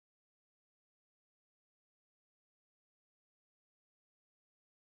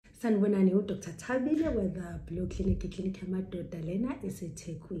Sanibonani uDr. Thabile with Blue Clinic yamadoda lena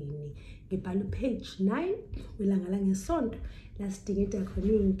eseThekwini. Ngibhala page 9 wilanga ngesonto la sidingida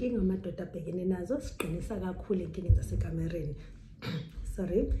khona inkinga amadoda abhekene nazo siqinisa kakhulu inkingeni zasekamereni.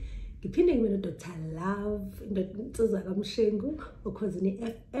 Sorry. Ngiphinde ngibe noDr. Love insizwa kaMshengu okhosini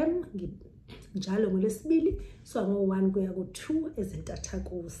FM njalo ngolesibili so ngo1 kuya ku2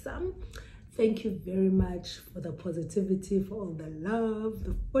 ezintathakusa. Thank you very much for the positivity, for all the love,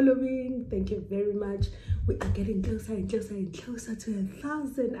 the following. Thank you very much. We are getting closer and closer and closer to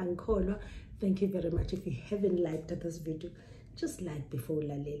 1,000 Ankholwa. Thank you very much. If you haven't liked this video, just like before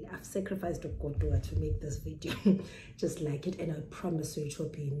Lalele. I've sacrificed Godua to make this video. Just like it, and I promise you it will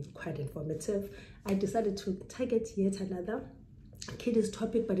be quite informative. I decided to target yet another kid's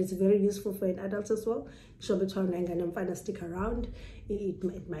topic, but it's very useful for an adult as well. Stick around.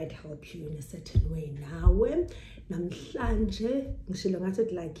 It might help you in a certain way. Now, namhlanje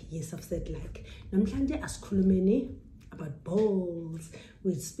like yes, I've said like namhlanje asikhulumeni about balls.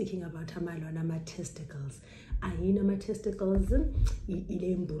 We're speaking about amalwana testicles. Ayina testicles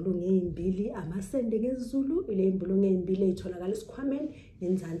ile imbulungu ezimbili amasende ngesiZulu ile imbulungu ezimbili etholakala esikhwameni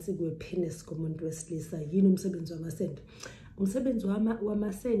nenzansi kwepenis kumuntu wesilisa. Yini umsebenzi wamasende? Umsebenzi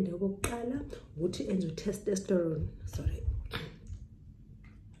wamasende okokuqala ukuthi enze testosterone.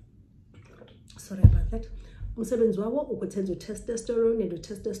 Sorry about that. Umsebenzi wawo ukuthi enze testosterone, and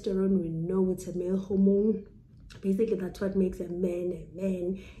testosterone we know it's a male hormone. Basically that's what makes a man a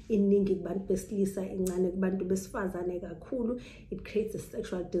man. Iningi kubantu besilisa incane kubantu besifazane kakhulu. It creates a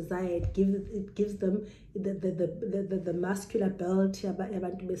sexual desire. It gives them the muscular belt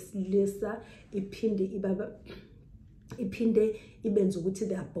yabantu besilisa. Iphinde ibenza ukuthi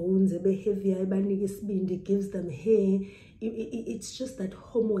their bones be heavier, ibanike isibindi, gives them hair. It's just that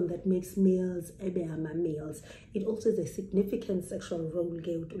hormone that makes males males. It also has a significant sexual role with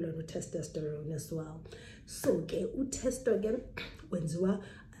testosterone as well. So utesto again wenziwa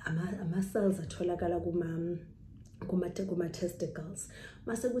ama-cells atholakala kuma-testicles.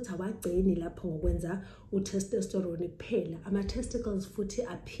 Mase kuthi awagcini lapho ngokwenza utestosterone kuphela. Ama-testicles futhi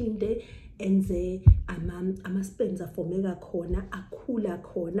aphinde enze ama-sperms afomeka khona, akhula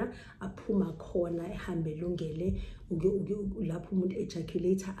khona, aphuma khona, ehambe lungele lapho umuntu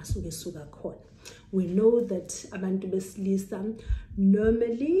ejaculator asuke suka khona. We know that abantu besilisa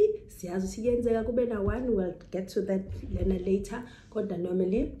normally siyazi ukuthi kuyenzeka kube na one, we'll get to that later. Kodwa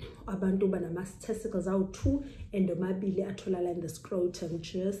normally abantu banama-testicles awu2 and omabili atholakala in the scrotum,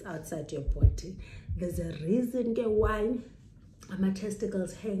 just outside your body. There's a reason why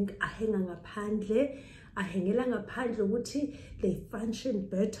ama-testicles ahenga ngaphandle. Ahengela ngaphandle ukuthi they function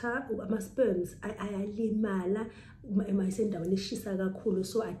better. Ama-sperms ayalimala uma isendaweni eshisa kakhulu,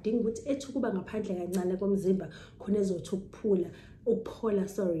 so adinga ukuthi ethi kuba ngaphandle kancane komzimba khona ezothi ukuphola,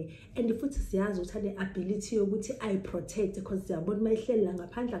 and futhi siyazi ukuthi ane ability yokuthi ayi-protect, because siyabona uma ihleli la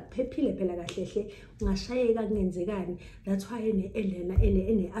ngaphandle akuphephile phela kahle ungashayeka kungenzekani. That's why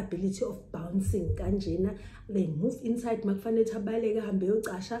ene ability of bouncing kanjena. They move inside makufanele ukuthi abaleke ahambe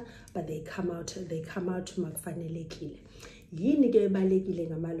yocasha, but they come out makufanelekile. Yini ke ebalekile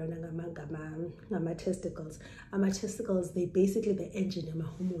ngamalona ngama-testicles? Ama-testicles, they basically the engine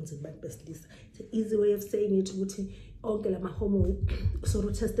yama-hormones kubantu besilisa. It's an easy way of saying it ukuthi onke lama-hormone,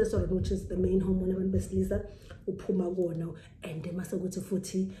 testosterone, which is the main hormone yabantu besilisa, uphuma kuwona, and mase kuthi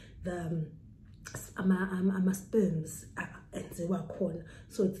futhi the ama-sperms enziwa khona.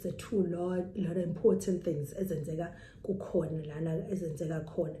 So it's the two lot of important things ezenzeka kukhona lana ezenzeka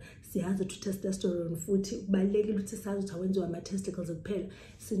khona. Siyazi ukuthi testosterone futhi kubalekile ukuthi sazi ukuthi awenziwa ama-testicles kuphela,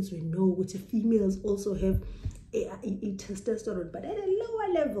 since we know ukuthi females also have testosterone, but at a lower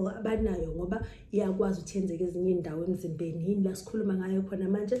level abanayo ngoba iyakwazi ukuthi yenzeke ezinye indawo emzimbeni. Yini la sikhuluma ngayo khona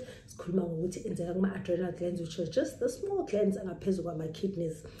manje? Sikhuluma ngokuthi enzeka kuma-adrenal glands, which are just the small glands angaphezu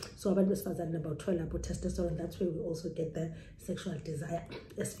kwama-kidneys. So abantu besifazane nabawuthola lapho testosterone, that's where we also get the sexual desire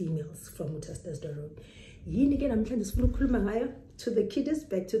as females from testosterone. Yini ke namhlanje sifuna ukukhuluma ngayo?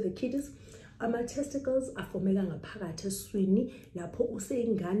 Back to the kiddies. Ama-testicles afomeka ngaphakathi eswini lapho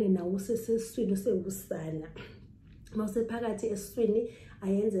useyingane nawo useseswini usewusana. Mawusephakathi eswini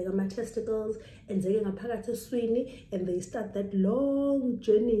ayenzeka ama-testicles enzeke ngaphakathi eswini, and they start that long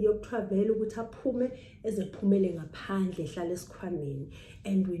journey yokutravel ukuthi aphume ezephumele ngaphandle ehlala esikhwameni.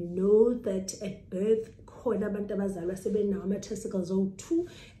 And we know that at birth khona abantu abazalwa sebenawo ama-testicles awu2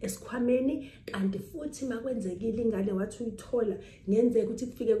 esikhwameni, kanti futhi makwenzekile ingane wathi uyithola ngenzeka ukuthi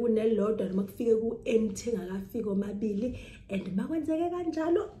kufike kunelodwa noma kufike ku-empty ngakafika omabili. And makwenzeke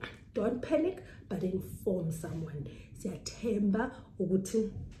kanjalo, don't panic but inform someone. Siyathemba ukuthi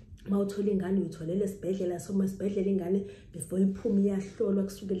mawuthola ingane uyitholele esibhedlela soma esibhedlela ingane before iphume iyahlolwa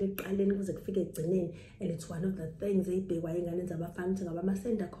kusukela eqaleni kuze kufike egcineni, and it's one of the things eyibhekwa ingane zabafana ukuthi ngaba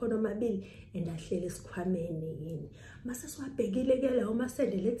amasende akhona amabili and ahlele esikhwameni yini. Mase siwabhekile ke lawo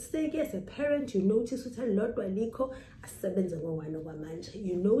masende, let's say ke as a parent you notice ukuthi elilodwa likho, asisebenze ngo-1 okwamanje.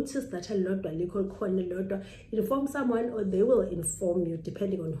 You notice that elilodwa likho likhona elilodwa, inform someone or they will inform you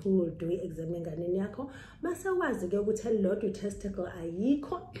depending on who will do i-exam enganeni yakho. Mase wazi ke ukuthi elilodwa i-testicle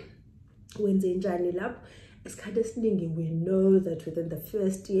ayikho, wenze njani lapho? Isikhathi esiningi we know that within the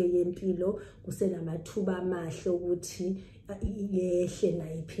first year yempilo kusenamathuba amahle ukuthi yehle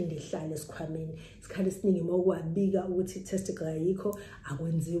nayo iphinde ihlale esikhwameni. Isikhathi esiningi mokwabika ukuthi i-testicle ayikho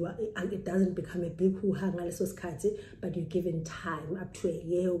akwenziwa, it doesn't become a big hoo-ha ngaleso sikhathi, but you're given time up to a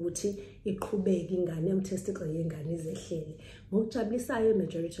year ukuthi iqhubeke ingane i-testicle yengane izehlele. Ngokujabulisayo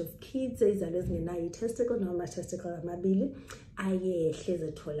majority of kids ezizalwa ezingenayo i-testicle noma ama-testicle amabili ayehle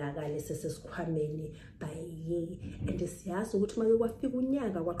zetholakala sesesikhwameni by year, and siyazi ukuthi make kwafika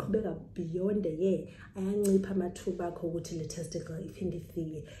unyaka kwaqhubeka beyond a year ayancipha amathuba akho ukuthi le testicle iphinde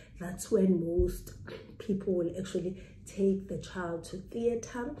ifike. That's when most people will actually take the child to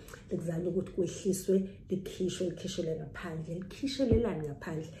theatre, likuzala ukuthi kwehliswe likhishwe ngaphandle. Likhishwelelani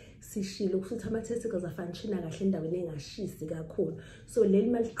ngaphandle? Sishilo ukuthi ama-testicles afanishina kahle endaweni engashisi kakhulu, so leli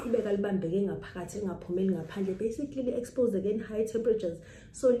maliqhubeka libambeke ngaphakathi engaphumeli ngaphandle, basically li-expose again high temperatures,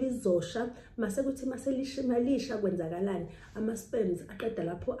 so lizosha. Mase kuthi malisha kwenzakalani? Ama-sperms aqeda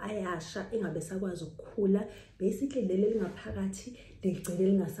lapho ayasha engabe sakwazi ukukhula, basically leli lingaphakathi ligcine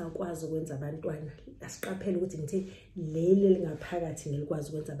lingasakwazi ukwenza abantwana. Asiqaphele ukuthi ngithe leli lingaphakathi ngelikwazi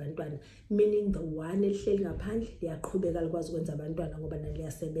ukwenza abantwana, meaning the one elihleli ngaphandle liyaqhubeka likwazi ukwenza abantwana ngoba nalo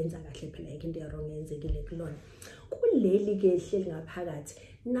liyasebenza kahle phela, yike into ya-wrong yenzekile kulona. Kuleli ke elihleli ngaphakathi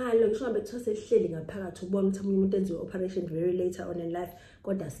nalo ngisho ngabe kuthiwa selihleli ngaphakathi ubona ukuthi umuntu enziwe operation very later on in life,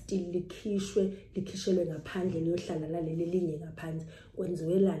 kodwa still likhishelwe ngaphandle liyohlala naleli linye ngaphandle.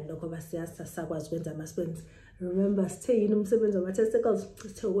 Kwenziwelani lokho? Basiyasakwazi ukwenza ama-sperms. Remember, sithe yini umsebenzi wama-testicles?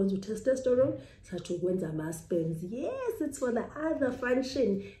 Sithe ukwenza u-testosterone, sathi ukwenza ama-sperms. Yes, it's for the other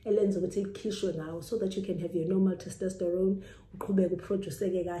function elenza ukuthi likhishwe ngawo, so that you can have your normal testosterone, uqhubeke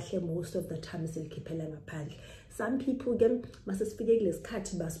uproduceke kahle most of the time selikhiphela ngaphandle. Some people ke mase sifike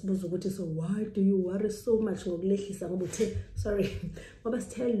kulesikhathi basibuza ukuthi so why do you worry so much ngokulehlisa? Ngoba uthe sorry ngoba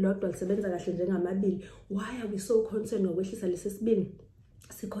sithe lodwa lisebenza kahle njengamabili, why are we so concerned ngokwehlisa lesibili?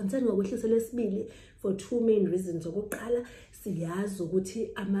 Si-concern ngokwehlisa lesibili for two main reasons. Okokuqala, siyazi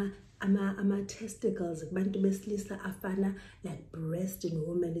ukuthi ama-testicles kubantu besilisa afana like breast in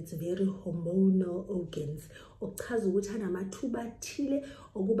women, it's very hormonal organs, okuchaza ukuthi anamathuba athile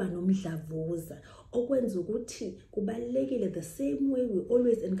okuba nomdlavuza, okwenza ukuthi kubalekile. The same way we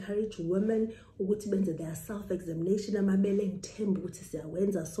always encourage women ukuthi benze their self-examination amabele, ngithemba ukuthi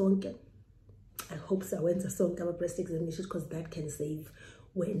siyawenza sonke. I hope siyawenza sonke ama-breast examinations because that can save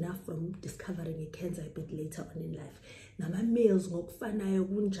wena from discovering a cancer a bit later on in life. Nama-males ngokufanayo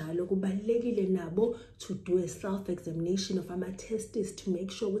kunjalo kubalekile nabo to do a self-examination of ama-testes to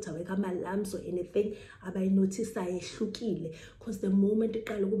make sure ukuthi awekho ama-lumps or anything abayinotisayo ehlukile, because the moment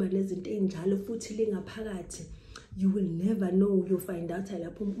iqala ukuba nezinto ey'njalo futhi lingaphakathi, you will never know. You'll find out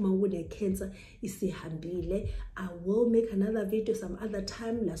lapho uma cancer isihambile. I will make another video some other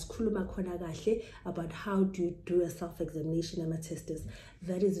time la sikhuluma khona kahle about how do you do a self-examination ama-testes.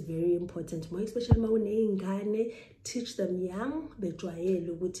 That is very important, more especially uma uney'ngane. Teach them young bejwayele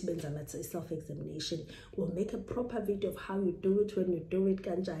ukuthi benza ama-self-examination. We'll make a proper video of how you do it, when you do it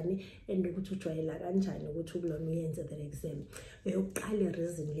kanjani, and ukuthi ujwayela kanjani ukuthi ukulona uyenze that exam. Eyokuqala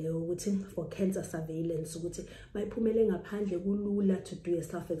reason leyo ukuthi for cancer surveillance ukuthi mayiphumele ngaphandle kulula to do a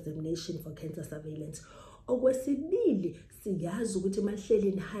self-examination for cancer surveillance. Okwesibili, siyazi ukuthi mahleli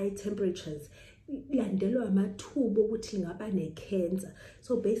in high temperatures landelwa amathuba ukuthi ngaba ne-cancer.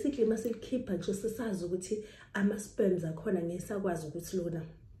 So basically masilikhipha nje sisazi ukuthi ama-sperms akhona ngesakwazi ukuthi lona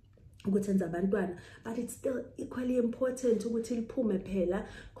ukuthi enza abantwana, but it's still equally important ukuthi liphume phela,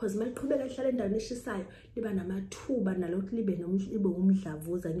 because maliqhubeka lihlala endaweni eshisayo liba namathuba nalokuthi libe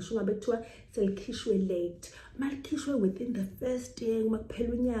umdlavuza. Ngisho ngabe kuthiwa selikhishwe late, malikhishwe within the first year, uma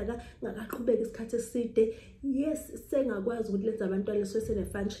kuphela unyaka ngakaqhubeka isikhathi eside, yes sengakwazi ukuthi lenza abantwana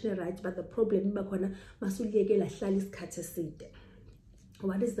sene-function right, but the problem iba khona masuliyekela hlala isikhathi eside.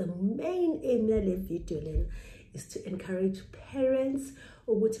 What is the main aim yale video lena is to encourage parents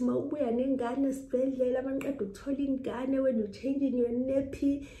ukuthi uma ubuya nengane esibhedlela abaqeda ukuthola ingane, when you changing your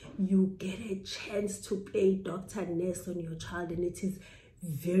nappy, you get a chance to play doctor nurse on your child, and it is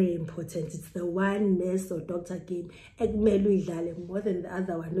very important. It's the one nurse or doctor game ekumele uyidlale more than the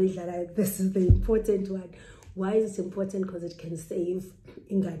other one oyidlalayo. This is the important one. Why is it important? Because it can save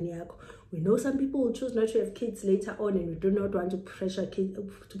ingane yakho. We know some people will choose not to have kids later on, and we do not want to put pressure on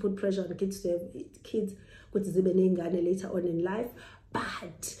kids to have kids later on in life.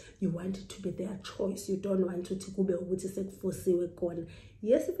 But you want it to be their choice. You don't want to kube ukuthi sekuforsiwe khona.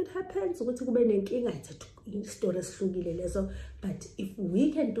 Yes, if it happens ukuthi kube nenkinga, it's a story esihlukile lezo. But if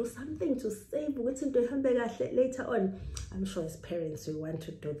we can do something to save ukuthi into ihambe kahle later on, I'm sure as parents we want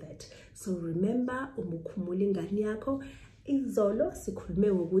to do that. So remember, umukhumula ingane yakho. Izolo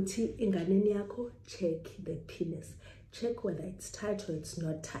sikhulume ngokuthi inganeni yakho, check the penis. Check whether it's tight or it's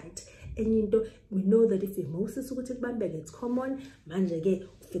not tight. And we know that if emosis ukuthi kubambeke, it's common. Manje ke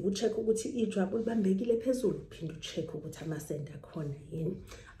ufike ucheck ukuthi ijwabu libambekile phezulu, phinde ucheck ukuthi amasenda akhona yini,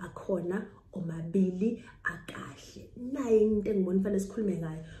 akhona omabili akahle. Naye into engibona fanele sikhulume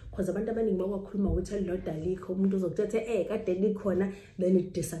ngayo, because abantu abaningi bakwakhuluma ukuthi elilodwa likho, umuntu uzokuthatha kade likhona, then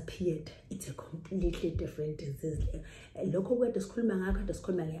it disappeared. It's a completely different disease. Lokho kade sikhuluma ngakho, kade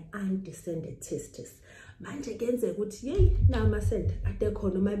sikhuluma nge-undescended testis. Manje kenzeka ukuthi yey na amasenda ade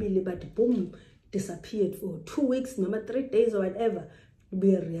khona omabili, but boom, disappeared for 2 weeks, noma 3 days or whatever,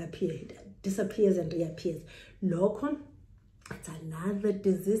 be reappeared, disappears and reappears. Lokho, it's another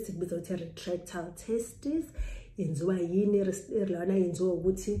disease. It's a retractile testis. Yenziwa yini lana yenziwa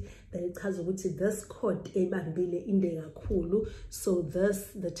ukuthi bechaza ukuthi this cord ebambile inde kakhulu, so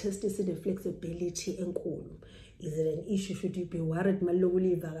the testis in flexibility enkulu. Is it an issue? Should you be worried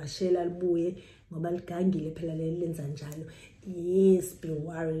malokulivakashela libuye ngoba ligangile phela lenza njalo? Yes, be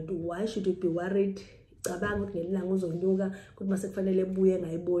worried. Why should you be worried? Cabanga ukuthi ngelanga uzonyuka ukuthi mase kufanele ebuye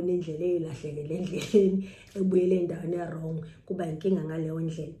ngayibona indlela eyilahlekele endleleni ebuyele endaweni wrong, kuba inkinga ngaleyo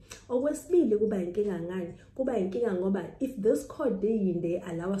ndlela. Okwesibili kuba inkinga ngani? Kuba inkinga ngoba if this cord eyinde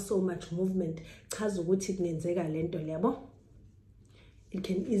allow so much movement, chaza ukuthi kunenzeka lento lebo, it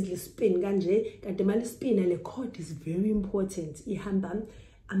can easily spin kanje. Kanti mali spin le cord is very important. Ihamba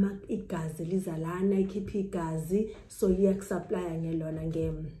igazi lizalana, ikhipha igazi, so iyakusupply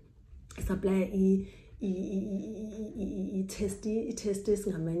ngelona supply testis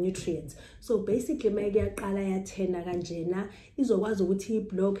ngama nutrients. So basically maybe yaqala yathena kanjena izokwazi ukuthi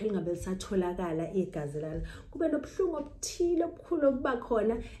iblock elingabe lisatholakala igazi lana. Kube nobhlungu obuthile obukhulu okuba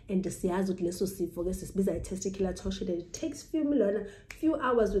khona, and siyazi ukuthi leso sifo ke sisibiza i-testicular torsion. It takes few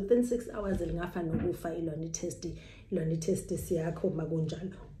hours, within 6 hours lingafa nokufa ilona testis yakho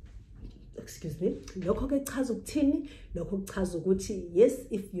makunjalo. Excuse me. Lokho ke chaza ukuthini? Lokho kuchaza ukuthi yes,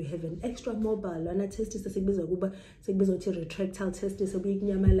 if you have an extra mobile lona testis sekubiza ukuthi retractile testis,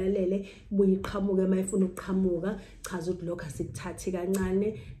 obuyinyamalale buyiqhamuka mayifuna ukuqhamuka, chaza ukuthi lokho asikuthathi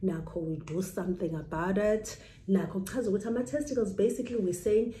kancane, nakho we do something about it. Nakho chaza ukuthi ama testicles, basically we're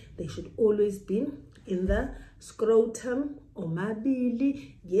saying they should always be in the scrotum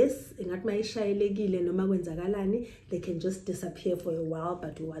omabili. Yes, ingathi mayishayelekile noma kwenzakalani, they can just disappear for a while,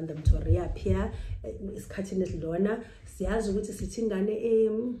 but we want them to reappear. Isikhathini esidlona siyazi ukuthi sithi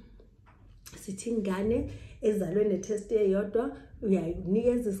ingane ezalwe netest eyodwa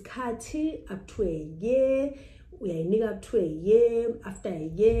uyayinikeza isikhathi up to a year. Uyayinika up to a year. After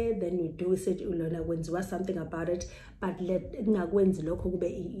a year, then you do it ulona kwenziwa something about it. But let ingakwenzi lokho kube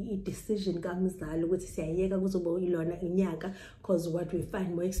i-decision kamzali ukuthi siyayeka kuzoba ilona inyaka, because what we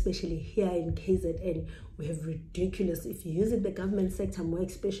find more especially here in KZN, we have ridiculous, if you use it the government sector more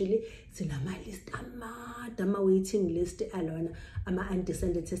especially, sinama list ama waiting list alona ama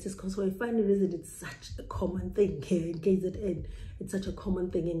undescended testis, because we find the reason it's such a common thing here in KZN. It's such a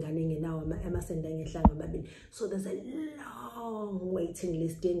common thing in Ghana now. So there's a long waiting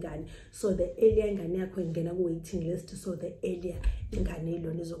list in Ghana. So the earlier in Ghana waiting list, so the earlier in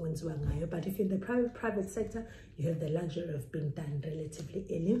Ghana is on. But if you're in the private sector, you have the luxury of being done relatively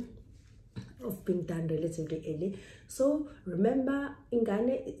early. So remember, in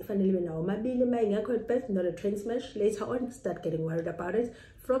Ghana, if I not a train smash, later on start getting worried about it.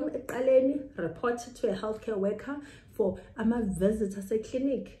 From Kaleni, report to a healthcare worker. For ama visitors a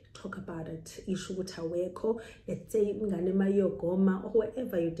clinic, talk about it. Issue with let's say goma, or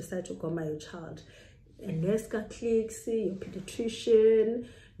wherever you decide to goma your child. And Nesca clinics, your pediatrician,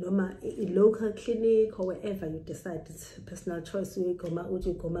 noma a local clinic, or wherever you decide. It's a personal choice. We goma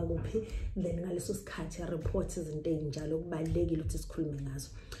uji goma gupi. Then ngalesos katia reports is in danger. Look by legi lutis kulmingas.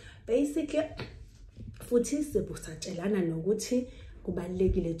 Basically, futhi sebusachelana nokuthi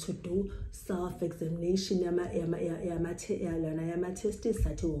kubalekile to do self-examination yama testis,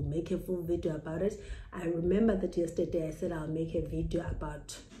 that will make a full video about it. I remember that yesterday I said I'll make a video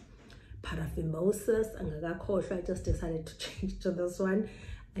about paraphimosis. I just decided to change to this one.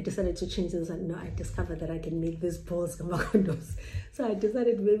 I decided to change this, and I discovered that I can make these balls condoms. So I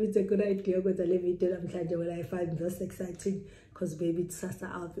decided maybe it's a good idea because I leave it when I find this exciting, because maybe it's Sasa,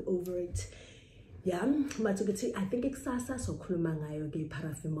 I'll be over it. Yeah, but I think ikusasa sokhuluma ngayo ke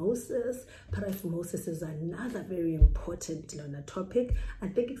paraphimosis. Paraphimosis is another very important topic. I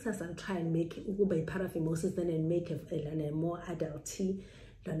think ikusasa I'll try and make ukube paraphimosis then and make a more adulty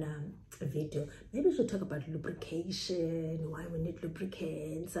video. Maybe we should talk about lubrication, why we need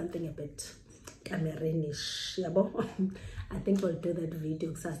lubricant, something a bit camerinish. I think we'll do that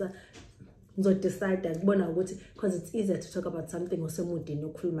video kusasa. So decide that because it's easier to talk about something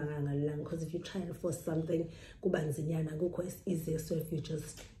because if you try and force something it's easier. So if you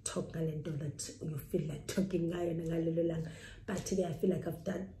just talk that you feel like talking, but I feel like I've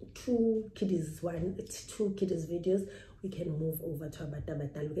done two kiddies videos. We can move over to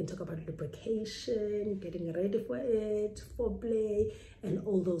Abata. We can talk about lubrication, getting ready for it, foreplay, and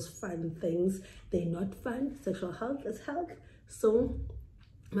all those fun things. They're not fun. Sexual health is health. So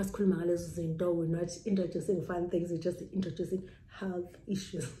we're not introducing fun things, we're just introducing health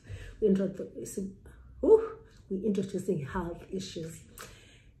issues. We're introducing health issues.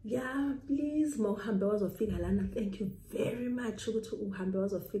 Yeah, please, thank you very much towards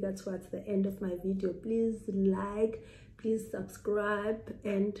the end of my video. Please like, please subscribe,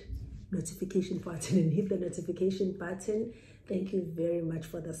 and notification button, and hit the notification button. Thank you very much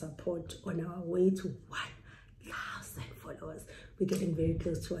for the support on our way to 1,000 followers. We're getting very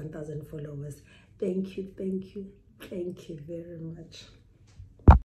close to 1,000 followers. Thank you very much.